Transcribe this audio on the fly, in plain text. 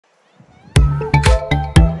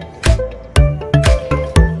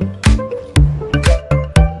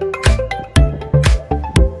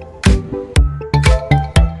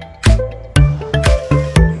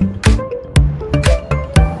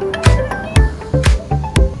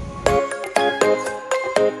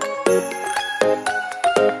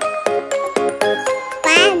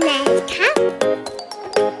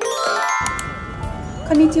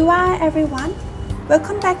everyone,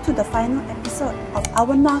 welcome back to the final episode of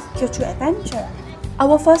our North Kyushu adventure.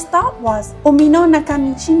 Our first stop was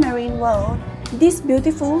Uminonakamichi Marine World. This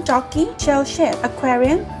beautiful, chalky, shell-shaped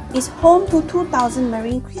aquarium is home to 2,000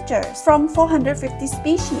 marine creatures from 450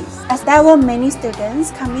 species. As there were many students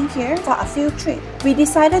coming here for a field trip, we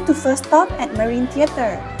decided to first stop at Marine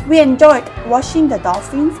Theater. We enjoyed watching the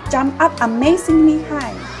dolphins jump up amazingly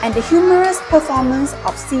high and the humorous performance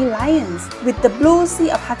of sea lions with the blue sea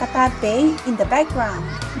of Hakata Bay in the background.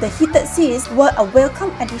 The heated seas were a welcome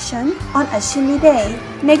addition on a chilly day,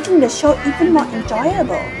 making the show even more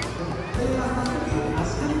enjoyable.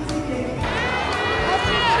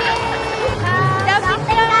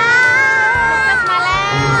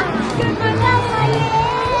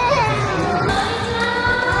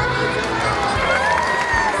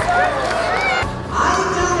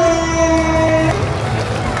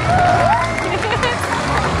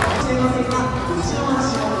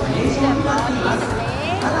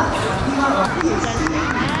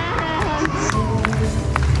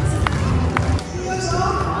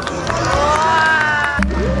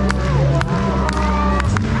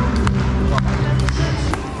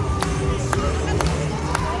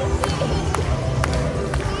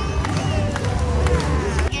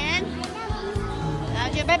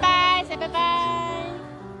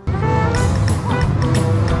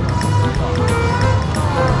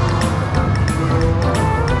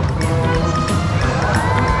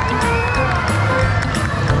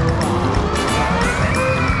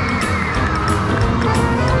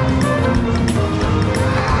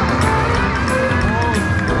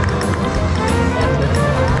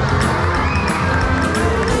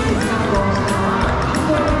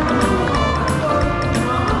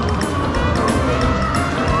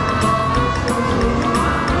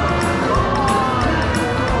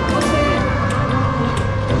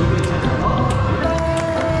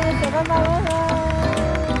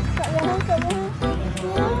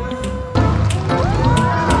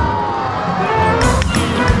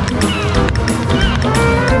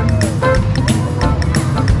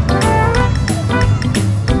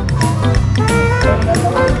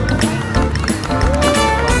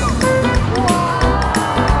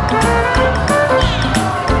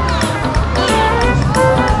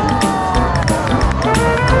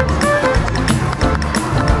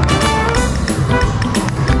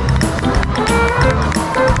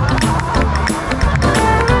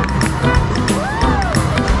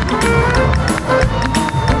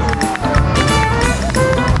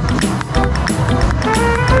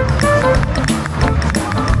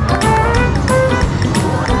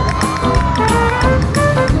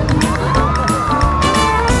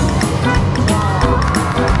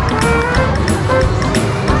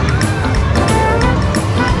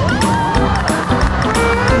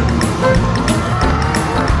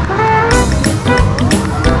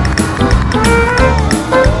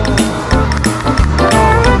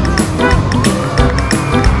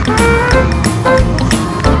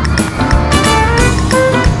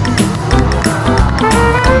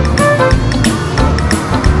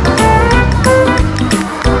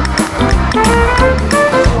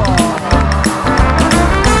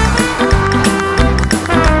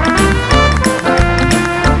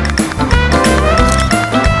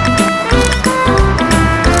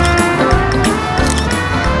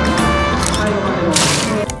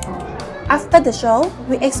 After the show,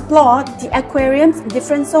 we explored the aquarium's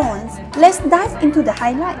different zones. Let's dive into the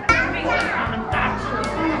highlights.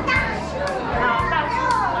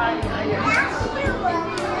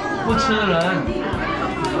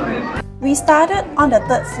 We started on the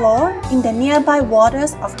third floor in the nearby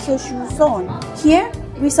waters of Kyushu zone. Here,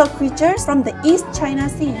 we saw creatures from the East China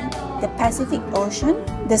Sea, the Pacific Ocean,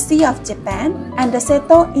 the Sea of Japan, and the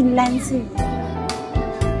Seto Inland Sea.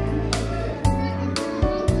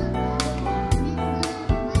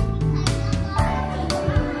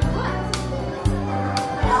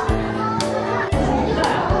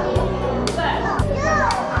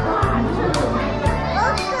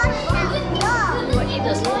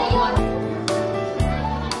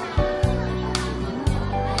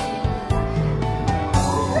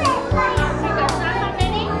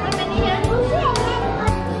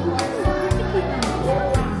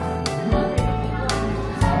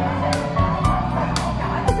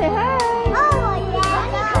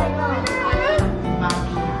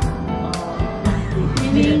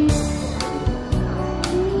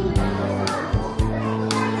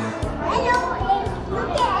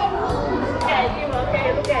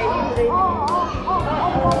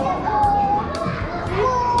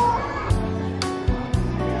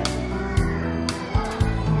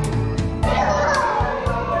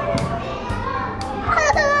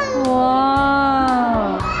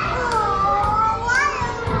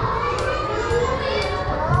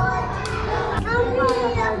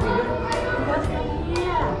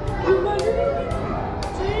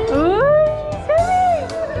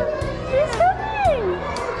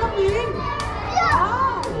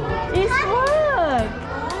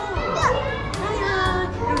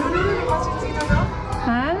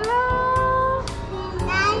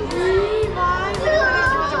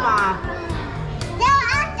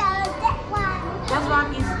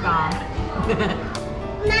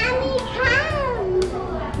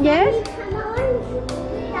 Yes.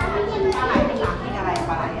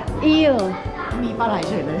 Eel. มีปลาไหลเ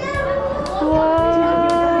ฉยเลย ว้า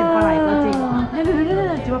ว เห็นปลาไหลตัวจริงเนี่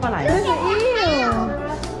ยจิ๋วปลาไหล That's an eel.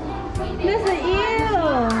 That's an eel.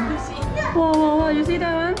 Wow, you see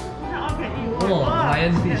that one? Oh,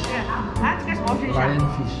 lionfish.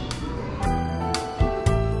 Lionfish.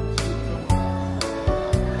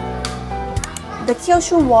 The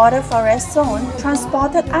Kyushu water forest zone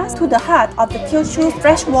transported us to the heart of the Kyushu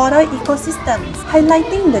freshwater ecosystems,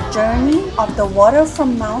 highlighting the journey of the water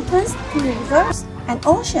from mountains to rivers and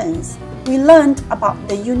oceans. We learned about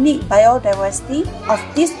the unique biodiversity of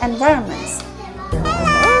these environments.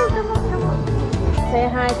 Say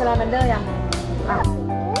hi, salamander.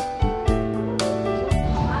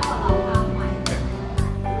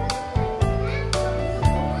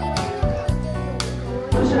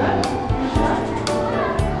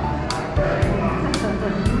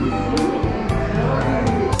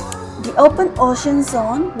 The open ocean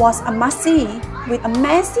zone was a must-see with a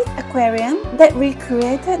massive aquarium that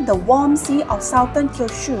recreated the warm sea of southern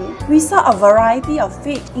Kyushu. We saw a variety of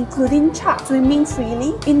fish, including sharks, swimming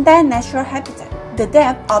freely in their natural habitat. The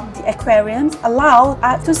depth of the aquariums allowed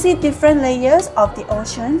us to see different layers of the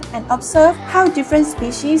ocean and observe how different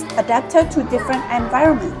species adapted to different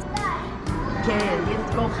environments. Okay,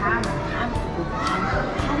 let's go ham.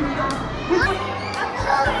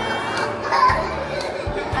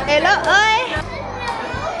 Hello ơi.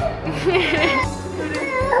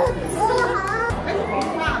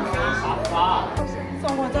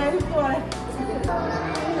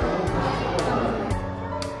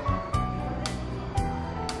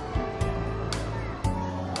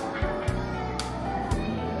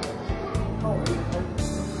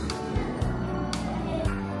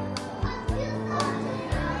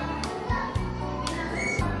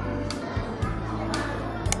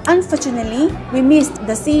 Unfortunately, we missed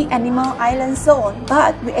the sea animal island zone,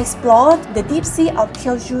 but we explored the deep sea of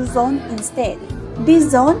Kyushu zone instead. This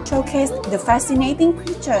zone showcased the fascinating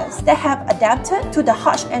creatures that have adapted to the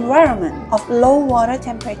harsh environment of low water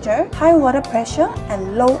temperature, high water pressure,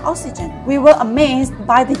 and low oxygen. We were amazed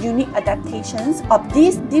by the unique adaptations of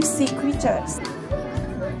these deep sea creatures.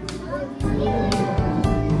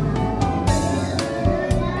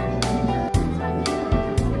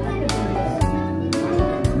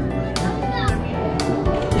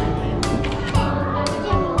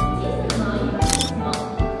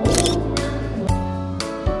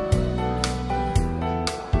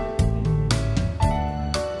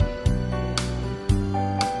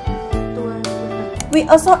 We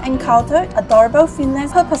also encountered adorable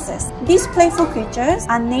finless porpoises. These playful creatures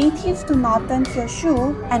are native to northern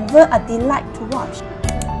Kyushu and were a delight to watch.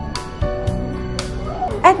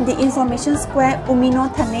 At the Information Square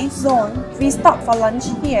Uminonakamichi zone, we stopped for lunch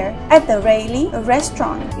here at the Rayleigh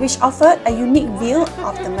restaurant, which offered a unique view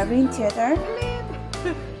of the Marine Theater.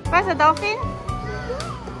 Where's the dolphin?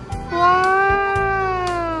 Wow!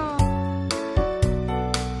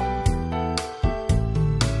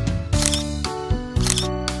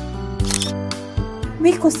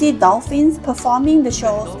 We could see dolphins performing the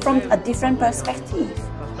shows from a different perspective.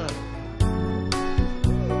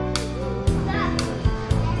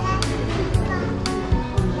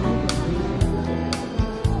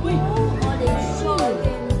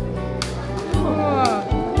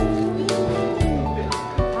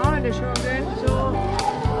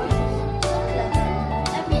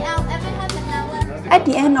 At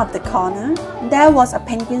the end of the corner, there was a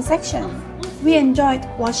penguin section. We enjoyed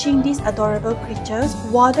watching these adorable creatures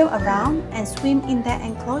waddle around and swim in their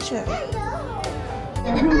enclosure.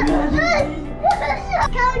 Come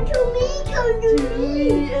to me, come to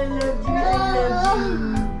me. I love you, I love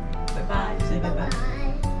you. Bye bye, say bye bye.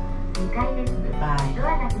 Bye bye.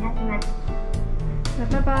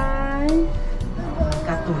 Bye-bye.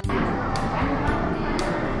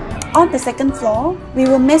 On the second floor, we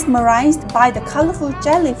were mesmerized by the colorful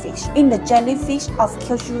jellyfish. In the jellyfish of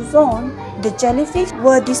Kyushu zone, the jellyfish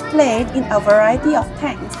were displayed in a variety of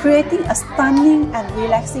tanks, creating a stunning and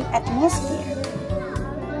relaxing atmosphere.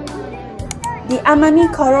 The Amami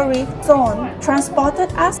Coral Reef zone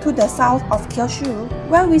transported us to the south of Kyushu,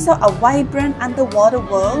 where we saw a vibrant underwater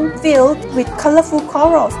world filled with colorful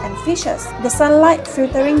corals and fishes. The sunlight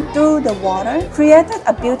filtering through the water created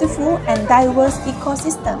a beautiful and diverse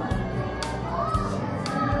ecosystem.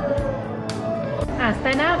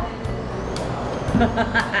 Stand up.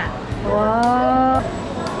 Wow.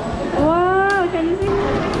 Wow, can you see?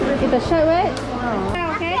 Is the shirt wet?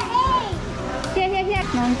 Wow. Okay. Here.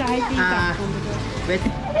 น้องจะให้พี่จับ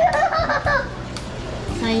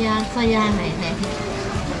ใส่ยางไหน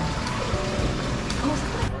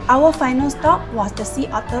Our final stop was the sea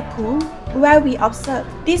otter pool, where we observed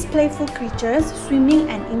these playful creatures swimming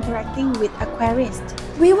and interacting with aquarists.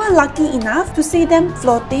 We were lucky enough to see them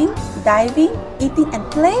floating, diving, eating and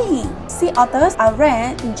playing. Sea otters are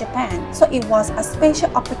rare in Japan, so it was a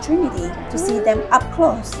special opportunity to see them up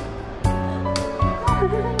close.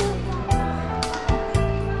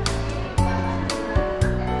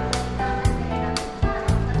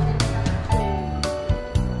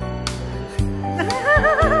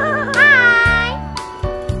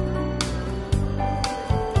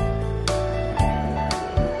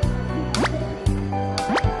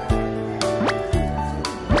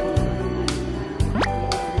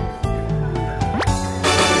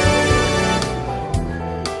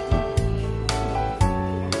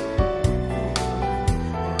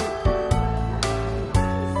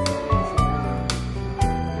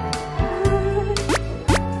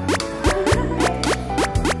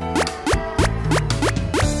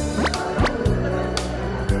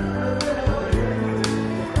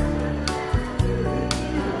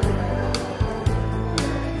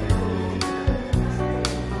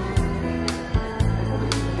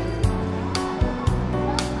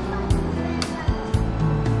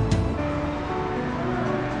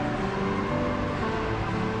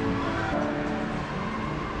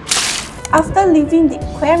 After leaving the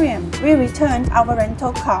aquarium, we returned our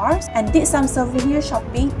rental cars and did some souvenir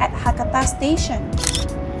shopping at Hakata Station.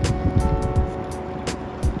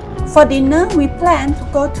 For dinner, we planned to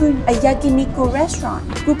go to a yakiniku restaurant.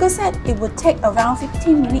 Google said it would take around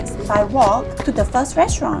 15 minutes by walk to the first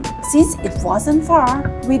restaurant. Since it wasn't far,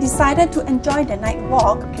 we decided to enjoy the night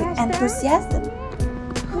walk with enthusiasm.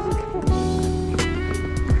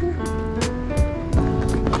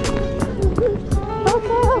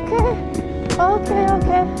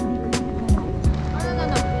 Okay.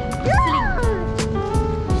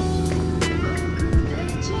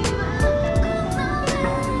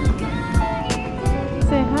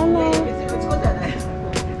 Say hello.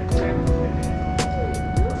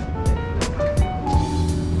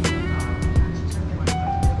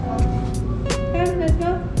 Let's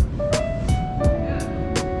go.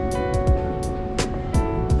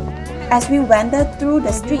 As we wandered through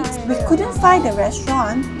the streets, we couldn't find the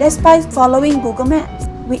restaurant despite following Google Maps.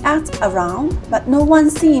 We asked around, but no one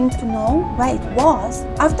seemed to know where it was.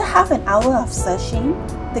 After half an hour of searching,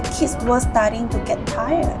 the kids were starting to get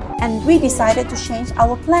tired, and we decided to change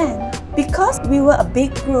our plan. Because we were a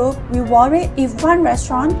big group, we worried if one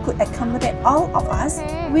restaurant could accommodate all of us.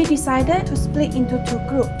 We decided to split into 2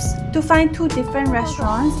 groups to find 2 different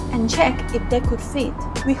restaurants and check if they could fit.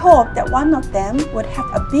 We hoped that one of them would have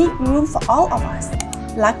a big room for all of us.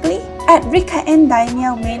 Luckily, at Rikaen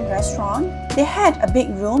Daimyo main restaurant, they had a big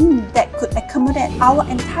room that could accommodate our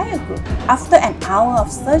entire group. After an hour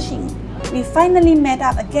of searching, we finally met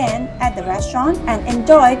up again at the restaurant and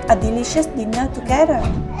enjoyed a delicious dinner together.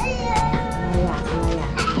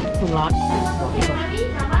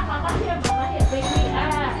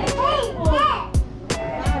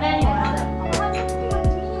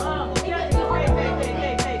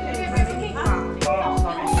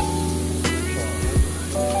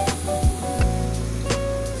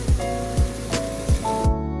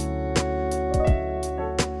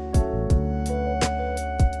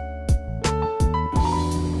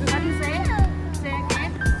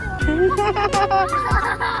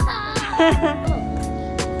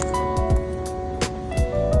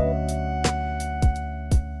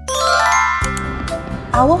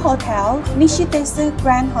 Our hotel, Nishitesu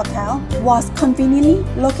Grand Hotel, was conveniently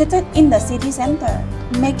located in the city center,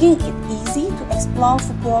 making it easy to explore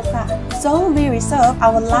Fukuoka. So we reserved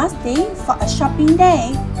our last day for a shopping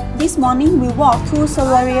day. This morning we walked through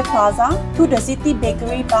Soleria Plaza to the City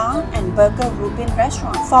Bakery Bar and Burger Rubin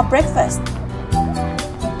restaurant for breakfast.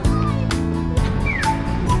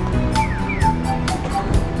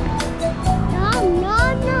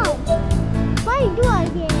 No. Why do I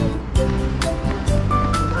get?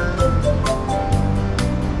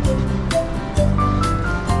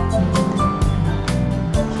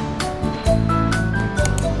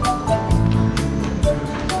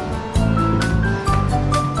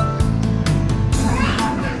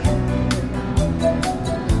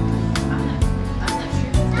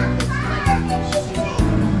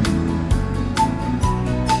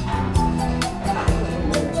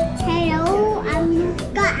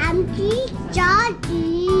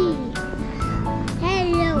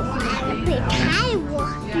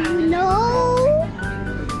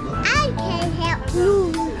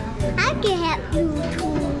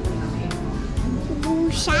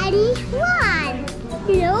 Shiny one,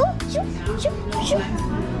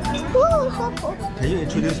 Can you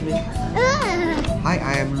introduce me? Hi,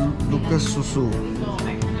 I am Lucas Susu.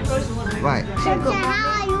 Right. Sunshine,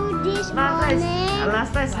 how are you this morning?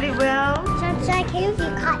 Last night sleep well. Sunshine, can you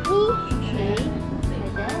cut me? Okay.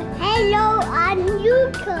 Like that. Hello, I'm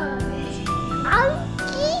Lucas. I'm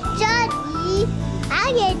Johnny.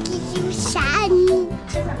 I can teach you Sunny.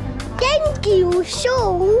 Thank you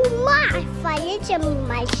so much for listening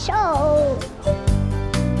my show.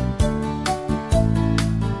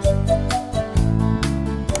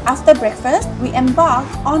 After breakfast, we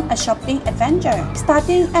embarked on a shopping adventure.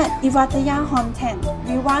 Starting at Iwataya Honten,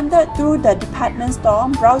 we wandered through the department store,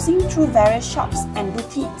 browsing through various shops and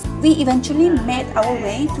boutiques. We eventually made our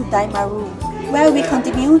way to Daimaru, where we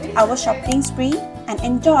continued our shopping spree and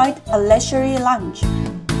enjoyed a leisurely lunch.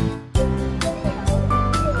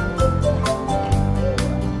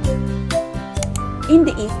 In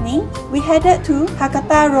the evening, we headed to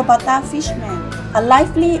Hakata Robata Fishman, a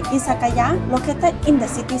lively izakaya located in the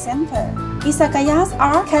city center. Izakayas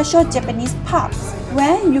are casual Japanese pubs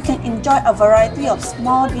where you can enjoy a variety of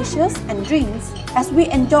small dishes and drinks. As we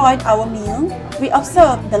enjoyed our meal, we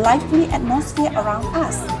observed the lively atmosphere around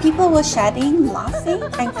us. People were chatting, laughing,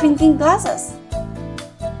 and clinking glasses.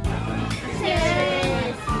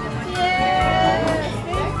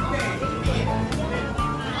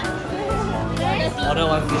 Order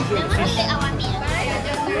one fish.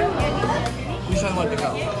 Which one want to take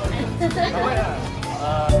out?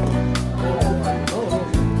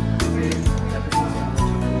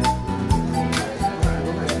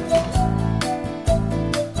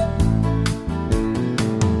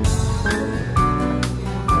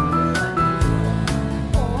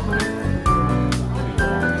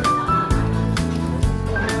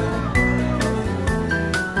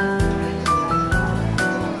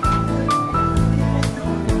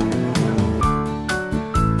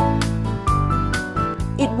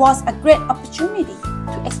 It was a great opportunity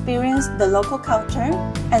to experience the local culture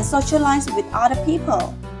and socialize with other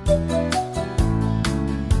people.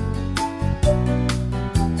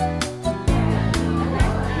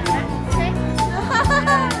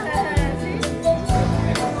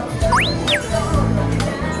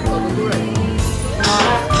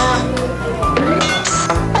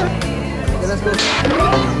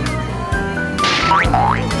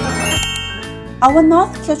 Our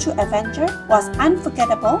North Kyushu adventure was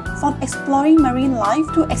unforgettable. From exploring marine life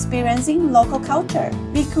to experiencing local culture,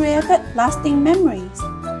 we created lasting memories.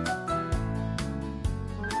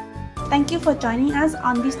 Thank you for joining us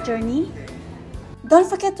on this journey. Don't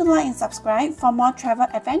forget to like and subscribe for more travel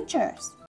adventures.